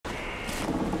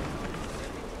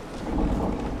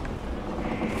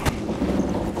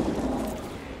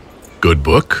Good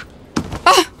book?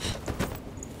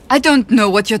 I don't know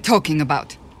what you're talking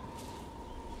about.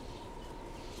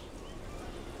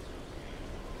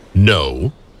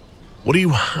 No. What are you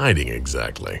hiding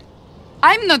exactly?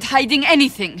 I'm not hiding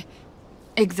anything.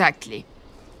 Exactly.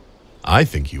 I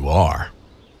think you are.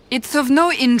 It's of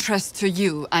no interest to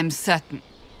you, I'm certain.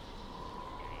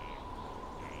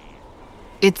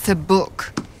 It's a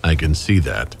book. I can see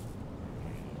that.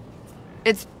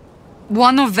 It's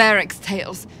one of Varric's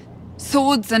tales.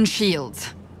 Swords and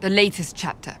Shields. The latest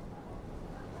chapter.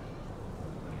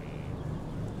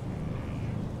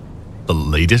 The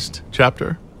latest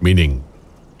chapter? Meaning,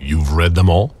 you've read them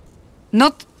all?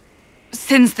 Not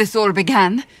since this all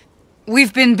began.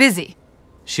 We've been busy.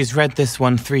 She's read this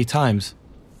one 3 times.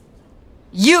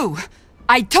 You!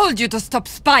 I told you to stop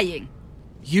spying!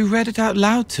 You read it out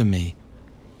loud to me.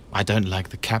 I don't like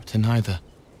the captain either.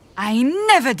 I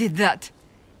never did that!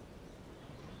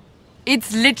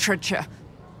 It's literature.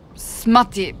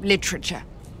 Smutty literature.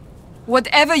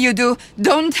 Whatever you do,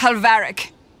 don't tell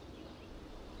Varric.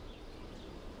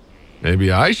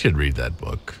 Maybe I should read that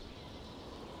book.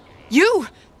 You?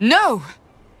 No!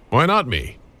 Why not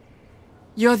me?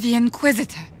 You're the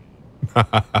Inquisitor.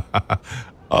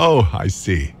 Oh, I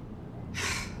see.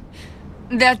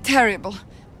 They're terrible.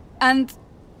 And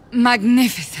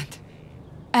magnificent.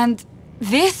 And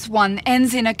this one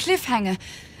ends in a cliffhanger.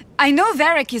 I know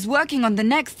Varric is working on the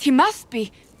next. He must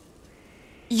be.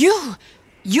 You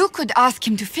could ask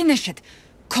him to finish it.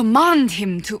 Command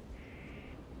him to...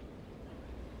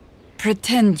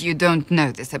 Pretend you don't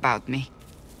know this about me.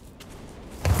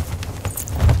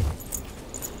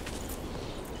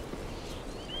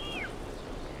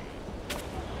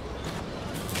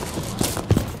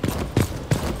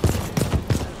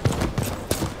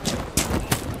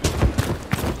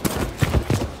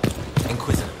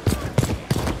 Inquisitor.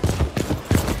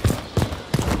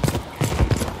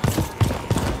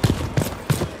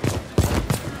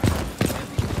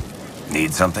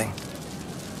 Need something?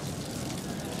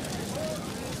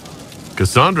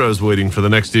 Cassandra is waiting for the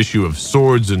next issue of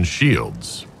Swords and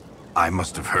Shields. I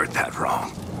must have heard that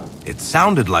wrong. It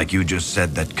sounded like you just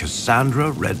said that Cassandra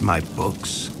read my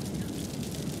books.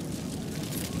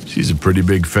 She's a pretty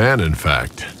big fan, in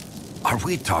fact. Are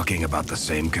we talking about the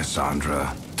same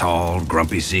Cassandra? Tall,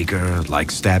 grumpy seeker, like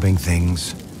stabbing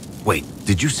things? Wait,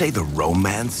 did you say the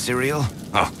romance serial?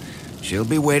 Oh, she'll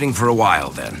be waiting for a while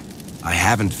then. I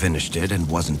haven't finished it and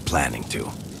wasn't planning to.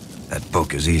 That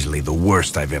book is easily the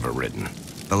worst I've ever written.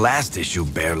 The last issue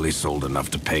barely sold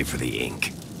enough to pay for the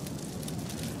ink.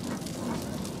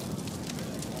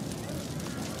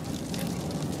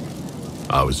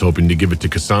 I was hoping to give it to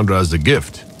Cassandra as a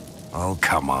gift. Oh,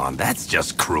 come on, that's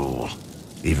just cruel.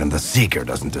 Even the Seeker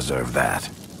doesn't deserve that.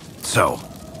 So,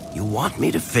 you want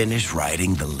me to finish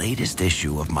writing the latest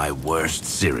issue of my worst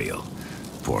serial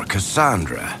for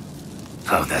Cassandra?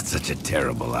 Oh, that's such a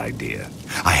terrible idea.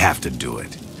 I have to do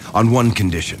it. On one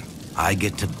condition. I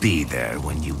get to be there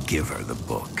when you give her the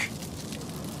book.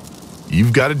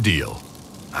 You've got a deal.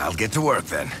 I'll get to work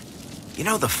then. You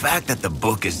know, the fact that the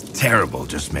book is terrible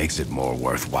just makes it more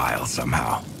worthwhile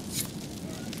somehow.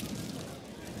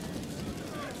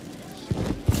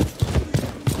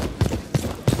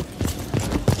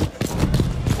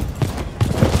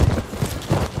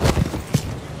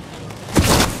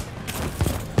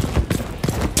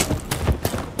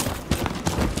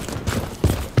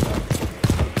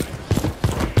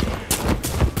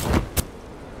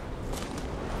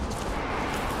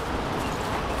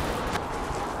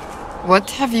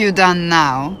 What have you done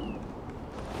now?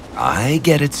 I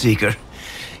get it, Seeker.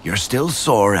 You're still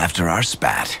sore after our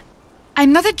spat.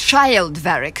 I'm not a child,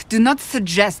 Varric. Do not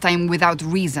suggest I'm without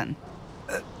reason.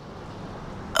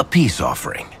 A peace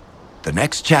offering. The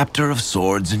next chapter of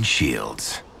Swords and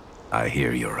Shields. I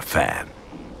hear you're a fan.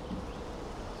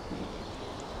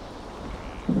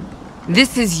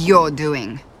 This is your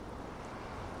doing.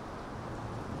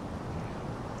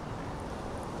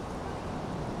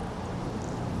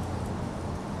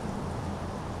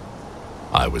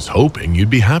 I was hoping you'd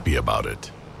be happy about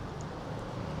it.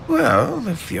 Well,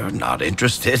 if you're not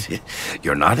interested,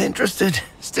 you're not interested.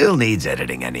 Still needs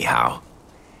editing anyhow.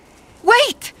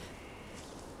 Wait!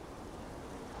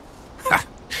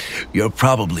 You're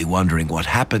probably wondering what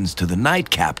happens to the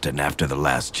Knight Captain after the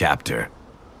last chapter.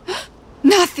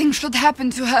 Nothing should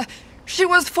happen to her. She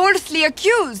was falsely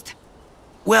accused.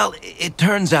 Well, it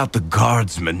turns out the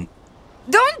guardsman...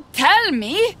 Don't tell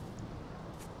me!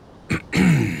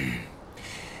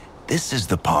 This is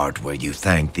the part where you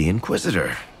thank the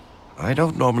Inquisitor. I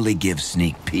don't normally give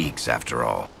sneak peeks, after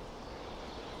all.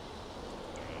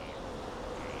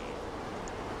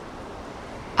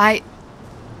 I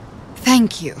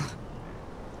Thank you.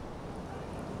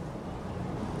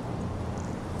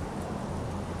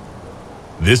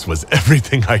 This was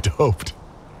everything I'd hoped.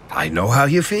 I know how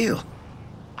you feel.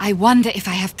 I wonder if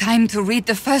I have time to read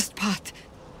the first part.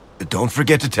 Don't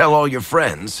forget to tell all your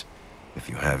friends, if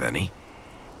you have any.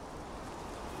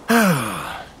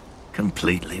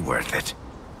 Completely worth it.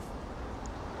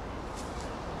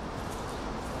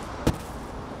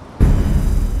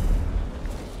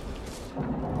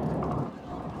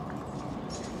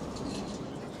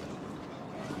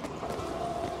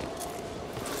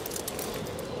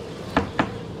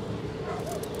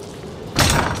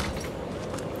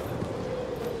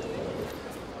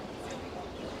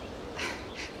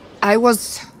 I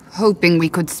was hoping we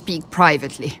could speak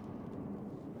privately.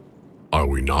 Are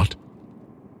we not?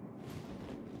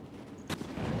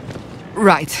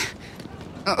 Right.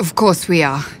 Of course we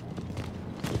are.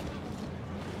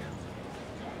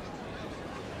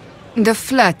 The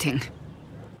flirting.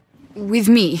 With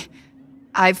me.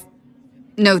 I've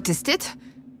noticed it.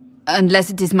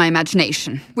 Unless it is my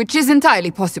imagination, which is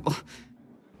entirely possible.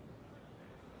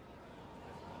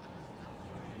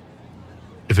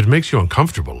 If it makes you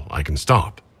uncomfortable, I can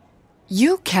stop.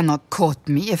 You cannot court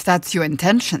me if that's your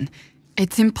intention.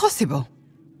 It's impossible.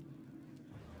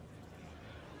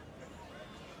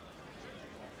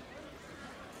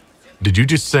 Did you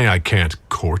just say I can't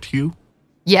court you?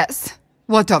 Yes.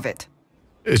 What of it?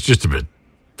 It's just a bit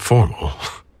formal.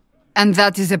 And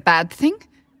that is a bad thing?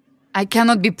 I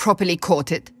cannot be properly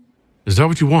courted. Is that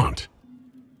what you want?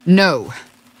 No.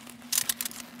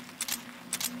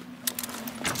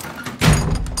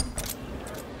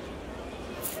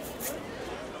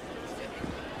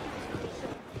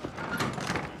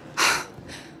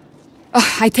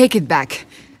 I take it back.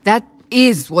 That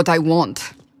is what I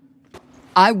want.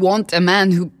 I want a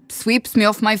man who sweeps me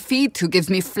off my feet, who gives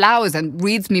me flowers and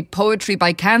reads me poetry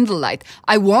by candlelight.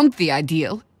 I want the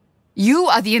ideal. You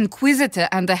are the Inquisitor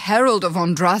and the Herald of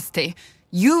Andraste.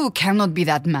 You cannot be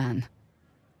that man.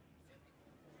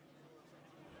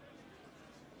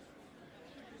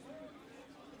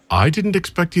 I didn't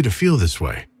expect you to feel this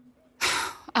way.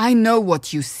 I know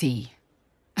what you see.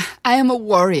 I am a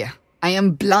warrior. I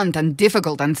am blunt and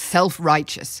difficult and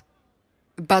self-righteous.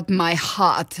 But my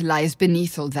heart lies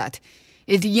beneath all that.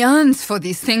 It yearns for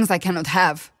these things I cannot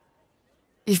have.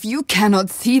 If you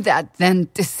cannot see that, then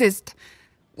desist.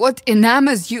 What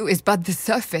enamors you is but the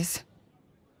surface.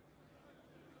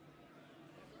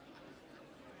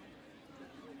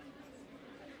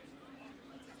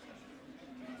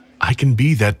 I can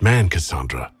be that man,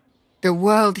 Cassandra. The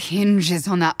world hinges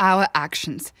on our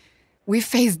actions. We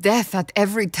face death at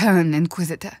every turn,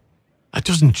 Inquisitor. That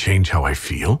doesn't change how I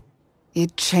feel.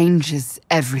 It changes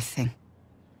everything.